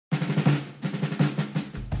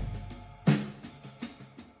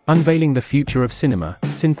unveiling the future of cinema,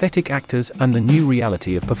 synthetic actors, and the new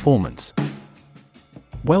reality of performance.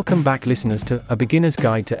 Welcome back, listeners, to A Beginner's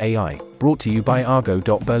Guide to AI, brought to you by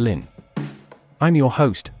Argo.Berlin. I'm your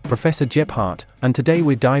host, Professor Jeb Hart, and today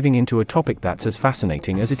we're diving into a topic that's as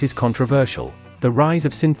fascinating as it is controversial: the rise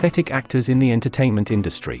of synthetic actors in the entertainment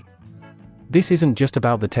industry. This isn't just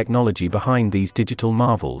about the technology behind these digital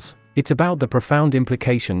marvels, it's about the profound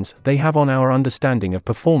implications they have on our understanding of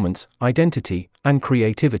performance, identity, and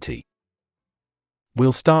creativity.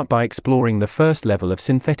 We'll start by exploring the first level of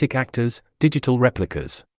synthetic actors, digital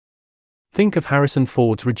replicas. Think of Harrison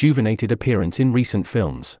Ford's rejuvenated appearance in recent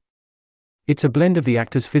films. It's a blend of the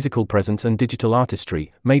actor's physical presence and digital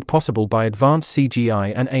artistry, made possible by advanced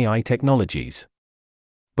CGI and AI technologies.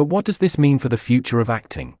 But what does this mean for the future of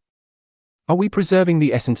acting? Are we preserving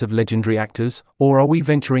the essence of legendary actors, or are we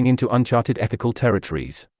venturing into uncharted ethical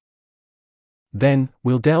territories? Then,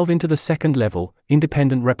 we'll delve into the second level,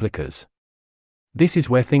 independent replicas. This is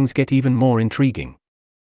where things get even more intriguing.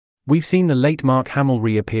 We've seen the late Mark Hamill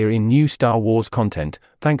reappear in new Star Wars content,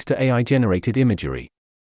 thanks to AI-generated imagery.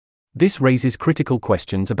 This raises critical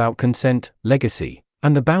questions about consent, legacy,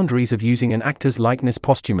 and the boundaries of using an actor's likeness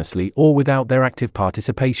posthumously or without their active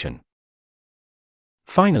participation.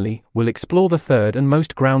 Finally, we'll explore the third and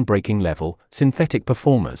most groundbreaking level, synthetic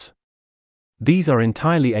performers. These are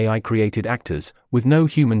entirely AI-created actors, with no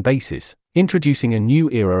human basis, introducing a new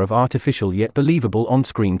era of artificial yet believable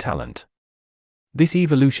on-screen talent. This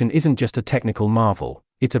evolution isn't just a technical marvel,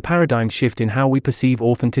 it's a paradigm shift in how we perceive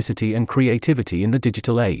authenticity and creativity in the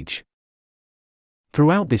digital age.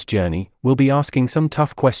 Throughout this journey, we'll be asking some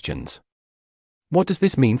tough questions. What does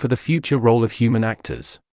this mean for the future role of human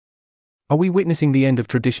actors? Are we witnessing the end of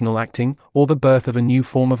traditional acting, or the birth of a new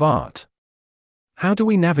form of art? How do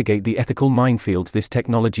we navigate the ethical minefields this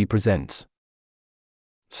technology presents?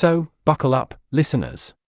 So, buckle up,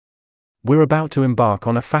 listeners. We're about to embark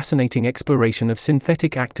on a fascinating exploration of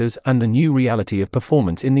synthetic actors and the new reality of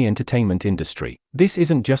performance in the entertainment industry. This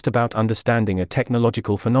isn't just about understanding a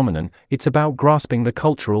technological phenomenon, it's about grasping the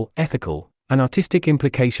cultural, ethical, and artistic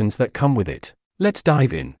implications that come with it. Let's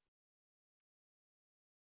dive in.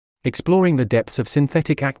 Exploring the depths of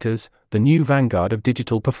synthetic actors, the new vanguard of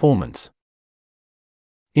digital performance.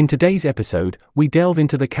 In today's episode, we delve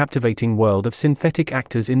into the captivating world of synthetic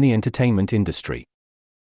actors in the entertainment industry.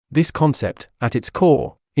 This concept, at its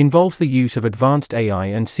core, involves the use of advanced AI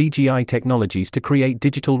and CGI technologies to create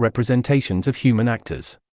digital representations of human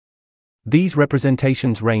actors. These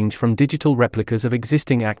representations range from digital replicas of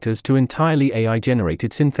existing actors to entirely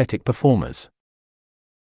AI-generated synthetic performers.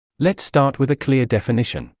 Let's start with a clear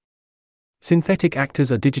definition. Synthetic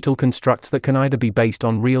actors are digital constructs that can either be based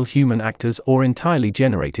on real human actors or entirely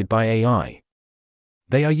generated by AI.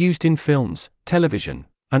 They are used in films, television,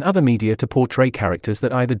 and other media to portray characters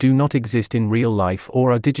that either do not exist in real life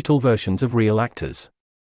or are digital versions of real actors.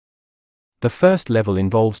 The first level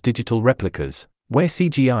involves digital replicas, where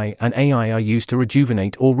CGI and AI are used to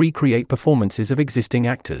rejuvenate or recreate performances of existing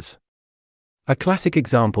actors. A classic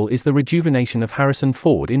example is the rejuvenation of Harrison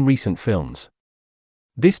Ford in recent films.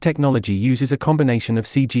 This technology uses a combination of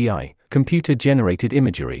CGI, computer-generated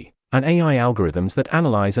imagery, and AI algorithms that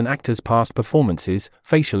analyze an actor's past performances,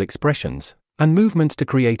 facial expressions, and movements to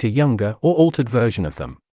create a younger or altered version of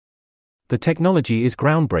them. The technology is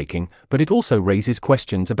groundbreaking, but it also raises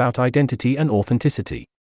questions about identity and authenticity.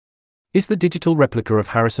 Is the digital replica of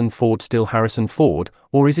Harrison Ford still Harrison Ford,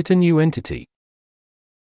 or is it a new entity?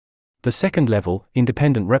 The second level,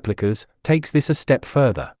 independent replicas, takes this a step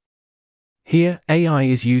further. Here, AI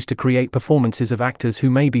is used to create performances of actors who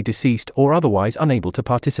may be deceased or otherwise unable to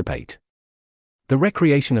participate. The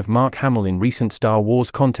recreation of Mark Hamill in recent Star Wars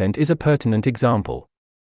content is a pertinent example.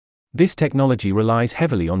 This technology relies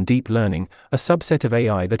heavily on deep learning, a subset of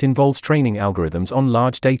AI that involves training algorithms on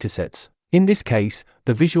large datasets, in this case,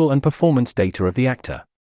 the visual and performance data of the actor.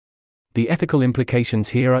 The ethical implications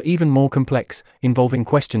here are even more complex, involving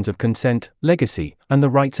questions of consent, legacy, and the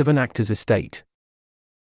rights of an actor's estate.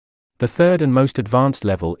 The third and most advanced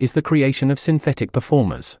level is the creation of synthetic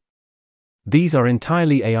performers. These are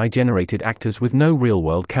entirely AI-generated actors with no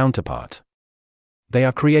real-world counterpart. They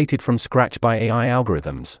are created from scratch by AI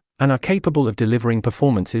algorithms, and are capable of delivering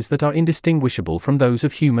performances that are indistinguishable from those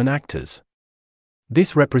of human actors.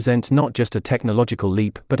 This represents not just a technological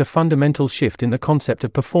leap but a fundamental shift in the concept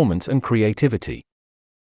of performance and creativity.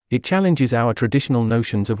 It challenges our traditional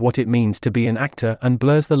notions of what it means to be an actor and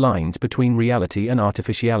blurs the lines between reality and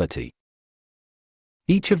artificiality.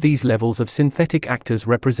 Each of these levels of synthetic actors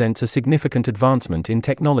represents a significant advancement in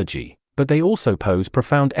technology, but they also pose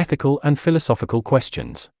profound ethical and philosophical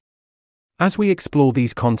questions. As we explore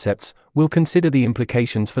these concepts, we'll consider the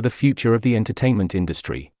implications for the future of the entertainment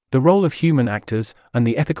industry, the role of human actors, and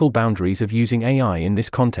the ethical boundaries of using AI in this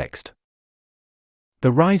context.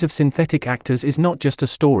 The rise of synthetic actors is not just a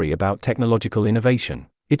story about technological innovation,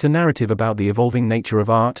 it's a narrative about the evolving nature of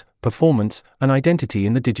art, performance, and identity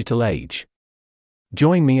in the digital age.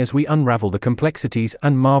 Join me as we unravel the complexities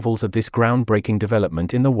and marvels of this groundbreaking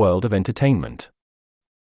development in the world of entertainment.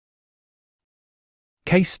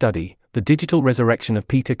 Case study: The digital resurrection of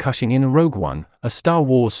Peter Cushing in Rogue One, a Star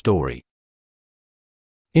Wars story.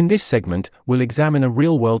 In this segment, we'll examine a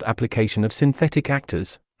real-world application of synthetic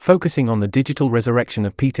actors, focusing on the digital resurrection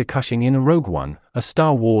of Peter Cushing in Rogue One, a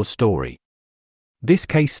Star Wars story. This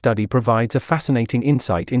case study provides a fascinating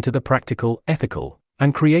insight into the practical, ethical,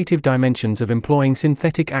 and creative dimensions of employing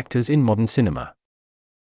synthetic actors in modern cinema.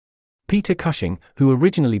 Peter Cushing, who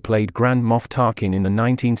originally played Grand Moff Tarkin in the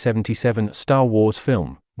 1977 Star Wars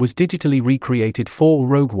film, was digitally recreated for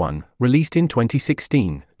Rogue One, released in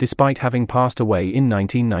 2016, despite having passed away in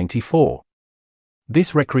 1994.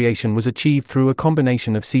 This recreation was achieved through a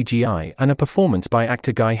combination of CGI and a performance by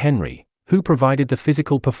actor Guy Henry, who provided the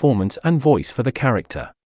physical performance and voice for the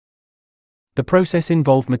character. The process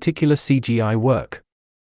involved meticulous CGI work.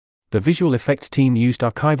 The visual effects team used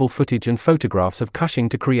archival footage and photographs of Cushing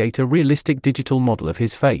to create a realistic digital model of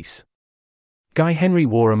his face. Guy Henry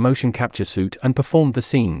wore a motion capture suit and performed the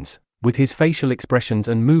scenes, with his facial expressions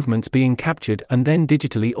and movements being captured and then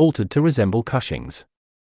digitally altered to resemble Cushing's.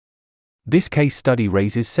 This case study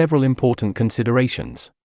raises several important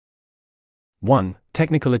considerations. 1.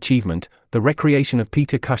 Technical achievement: the recreation of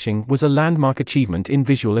Peter Cushing was a landmark achievement in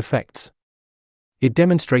visual effects. It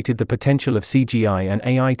demonstrated the potential of CGI and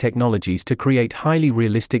AI technologies to create highly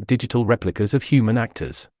realistic digital replicas of human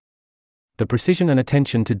actors. The precision and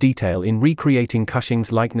attention to detail in recreating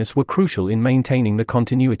Cushing's likeness were crucial in maintaining the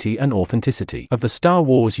continuity and authenticity of the Star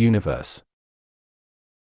Wars universe.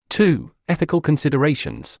 2. Ethical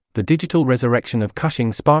considerations: the digital resurrection of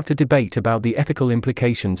Cushing sparked a debate about the ethical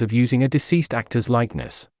implications of using a deceased actor's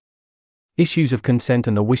likeness. Issues of consent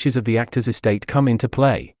and the wishes of the actor's estate come into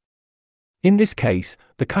play. In this case,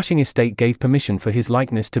 the Cushing estate gave permission for his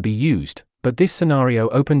likeness to be used, but this scenario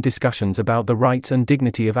opened discussions about the rights and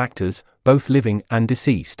dignity of actors, both living and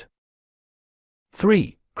deceased.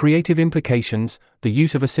 3. Creative implications: the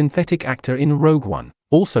use of a synthetic actor in Rogue One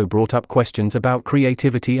also brought up questions about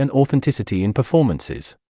creativity and authenticity in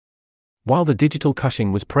performances. While the digital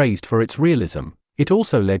Cushing was praised for its realism, it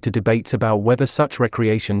also led to debates about whether such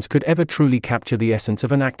recreations could ever truly capture the essence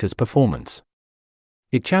of an actor's performance.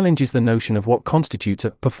 It challenges the notion of what constitutes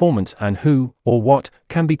a performance and who, or what,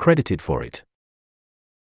 can be credited for it.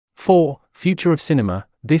 4. Future of cinema: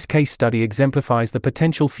 this case study exemplifies the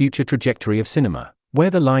potential future trajectory of cinema, where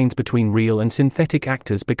the lines between real and synthetic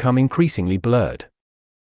actors become increasingly blurred.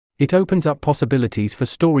 It opens up possibilities for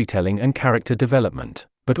storytelling and character development,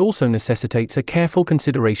 but also necessitates a careful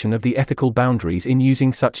consideration of the ethical boundaries in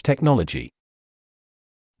using such technology.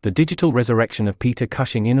 The digital resurrection of Peter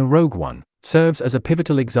Cushing in Rogue One serves as a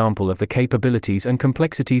pivotal example of the capabilities and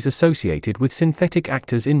complexities associated with synthetic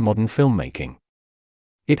actors in modern filmmaking.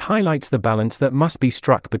 It highlights the balance that must be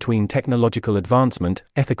struck between technological advancement,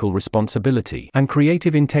 ethical responsibility, and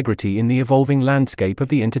creative integrity in the evolving landscape of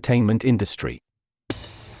the entertainment industry.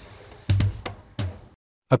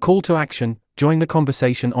 A call to action: join the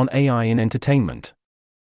conversation on AI in entertainment.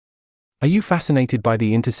 Are you fascinated by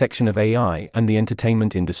the intersection of AI and the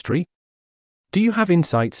entertainment industry? Do you have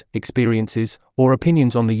insights, experiences, or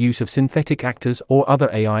opinions on the use of synthetic actors or other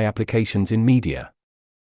AI applications in media?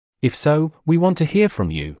 If so, we want to hear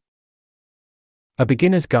from you. A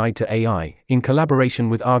Beginner's Guide to AI, in collaboration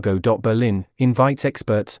with Argo.Berlin, invites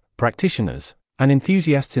experts, practitioners, and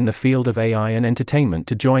enthusiasts in the field of AI and entertainment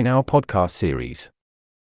to join our podcast series.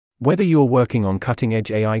 Whether you're working on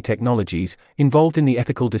cutting-edge AI technologies, involved in the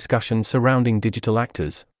ethical discussion surrounding digital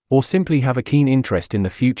actors, or simply have a keen interest in the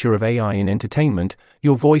future of AI in entertainment,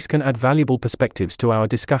 your voice can add valuable perspectives to our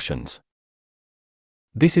discussions.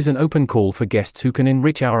 This is an open call for guests who can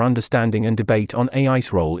enrich our understanding and debate on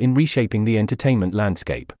AI's role in reshaping the entertainment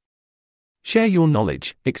landscape. Share your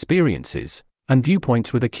knowledge, experiences, and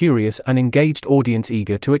viewpoints with a curious and engaged audience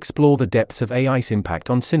eager to explore the depths of AI's impact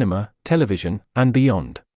on cinema, television, and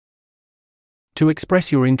beyond. To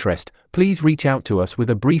express your interest, please reach out to us with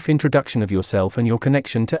a brief introduction of yourself and your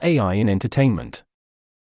connection to AI in entertainment.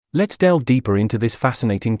 Let's delve deeper into this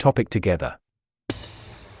fascinating topic together.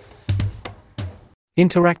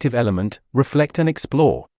 Interactive element: reflect and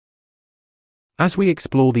explore. As we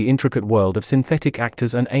explore the intricate world of synthetic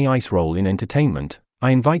actors and AI's role in entertainment,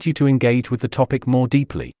 I invite you to engage with the topic more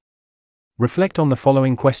deeply. Reflect on the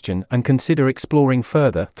following question and consider exploring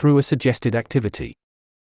further through a suggested activity.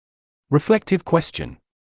 Reflective question.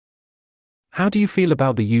 How do you feel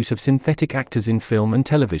about the use of synthetic actors in film and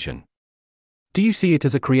television? Do you see it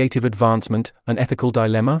as a creative advancement, an ethical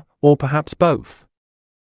dilemma, or perhaps both?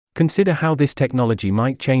 Consider how this technology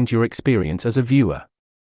might change your experience as a viewer.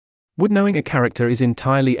 Would knowing a character is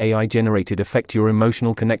entirely AI-generated affect your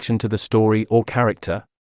emotional connection to the story or character?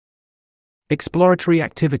 Exploratory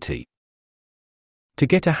activity. To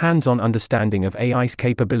get a hands-on understanding of AI's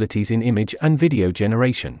capabilities in image and video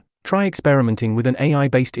generation, try experimenting with an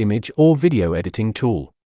AI-based image or video editing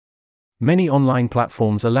tool. Many online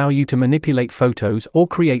platforms allow you to manipulate photos or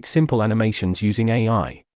create simple animations using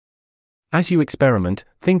AI. As you experiment,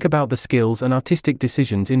 think about the skills and artistic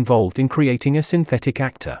decisions involved in creating a synthetic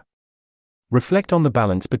actor. Reflect on the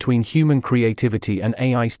balance between human creativity and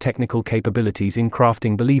AI's technical capabilities in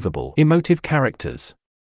crafting believable, emotive characters.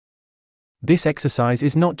 This exercise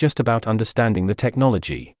is not just about understanding the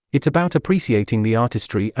technology, it's about appreciating the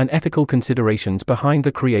artistry and ethical considerations behind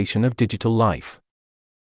the creation of digital life.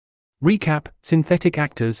 Recap: Synthetic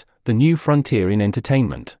actors, the new frontier in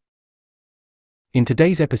entertainment. In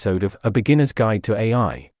today's episode of A Beginner's Guide to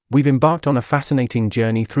AI, we've embarked on a fascinating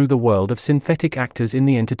journey through the world of synthetic actors in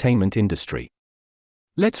the entertainment industry.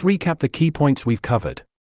 Let's recap the key points we've covered.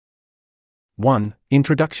 1.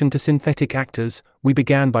 Introduction to synthetic actors. We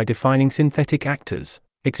began by defining synthetic actors,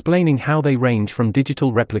 explaining how they range from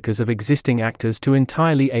digital replicas of existing actors to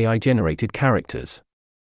entirely AI-generated characters.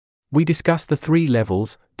 We discussed the 3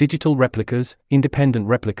 levels: digital replicas, independent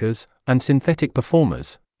replicas, and synthetic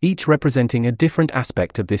performers, each representing a different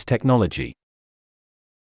aspect of this technology.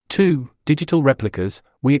 2. Digital replicas.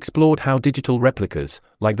 We explored how digital replicas,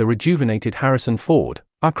 like the rejuvenated Harrison Ford,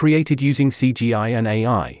 are created using CGI and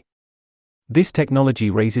AI. This technology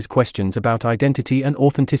raises questions about identity and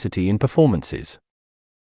authenticity in performances.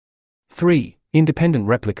 3. Independent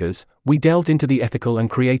replicas. We delved into the ethical and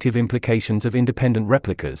creative implications of independent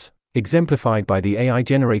replicas, exemplified by the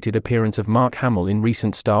AI-generated appearance of Mark Hamill in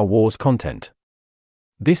recent Star Wars content.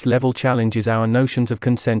 This level challenges our notions of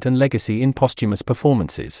consent and legacy in posthumous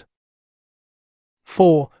performances.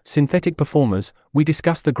 4. Synthetic performers. We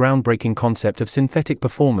discussed the groundbreaking concept of synthetic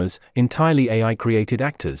performers, entirely AI-created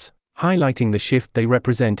actors, highlighting the shift they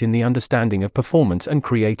represent in the understanding of performance and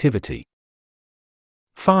creativity.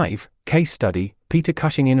 5. Case study. Peter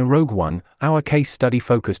Cushing in Rogue One. Our case study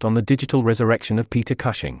focused on the digital resurrection of Peter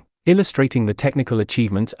Cushing, illustrating the technical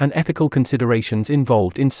achievements and ethical considerations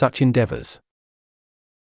involved in such endeavors.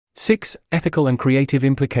 6. Ethical and creative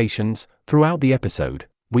implications. Throughout the episode,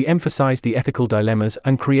 we emphasized the ethical dilemmas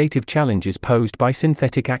and creative challenges posed by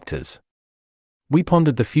synthetic actors. We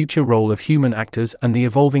pondered the future role of human actors and the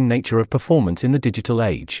evolving nature of performance in the digital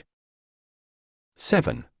age.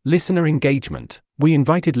 7. Listener engagement. We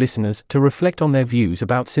invited listeners to reflect on their views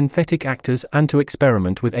about synthetic actors and to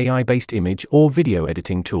experiment with AI-based image or video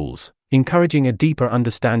editing tools, encouraging a deeper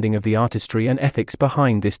understanding of the artistry and ethics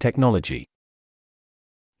behind this technology.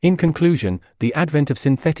 In conclusion, the advent of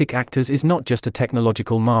synthetic actors is not just a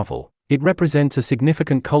technological marvel, it represents a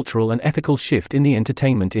significant cultural and ethical shift in the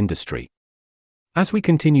entertainment industry. As we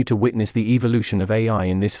continue to witness the evolution of AI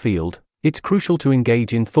in this field, it's crucial to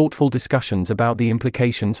engage in thoughtful discussions about the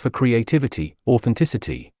implications for creativity,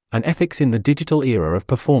 authenticity, and ethics in the digital era of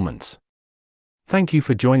performance. Thank you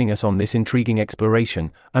for joining us on this intriguing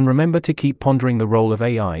exploration, and remember to keep pondering the role of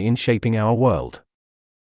AI in shaping our world.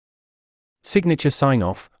 Signature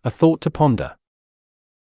sign-off, a thought to ponder.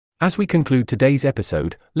 As we conclude today's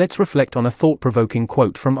episode, let's reflect on a thought-provoking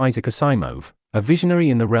quote from Isaac Asimov, a visionary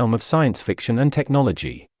in the realm of science fiction and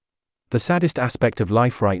technology. The saddest aspect of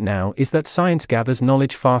life right now is that science gathers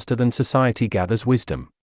knowledge faster than society gathers wisdom.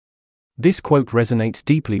 This quote resonates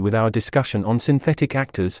deeply with our discussion on synthetic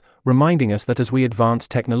actors, reminding us that as we advance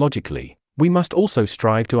technologically, we must also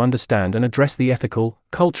strive to understand and address the ethical,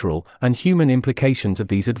 cultural, and human implications of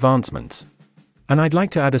these advancements. And I'd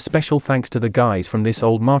like to add a special thanks to the guys from This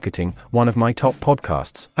Old Marketing, one of my top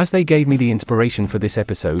podcasts, as they gave me the inspiration for this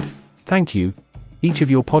episode. Thank you. Each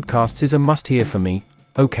of your podcasts is a must-hear for me.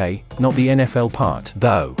 Okay, not the NFL part,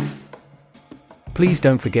 though. Please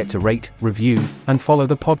don't forget to rate, review, and follow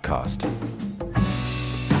the podcast.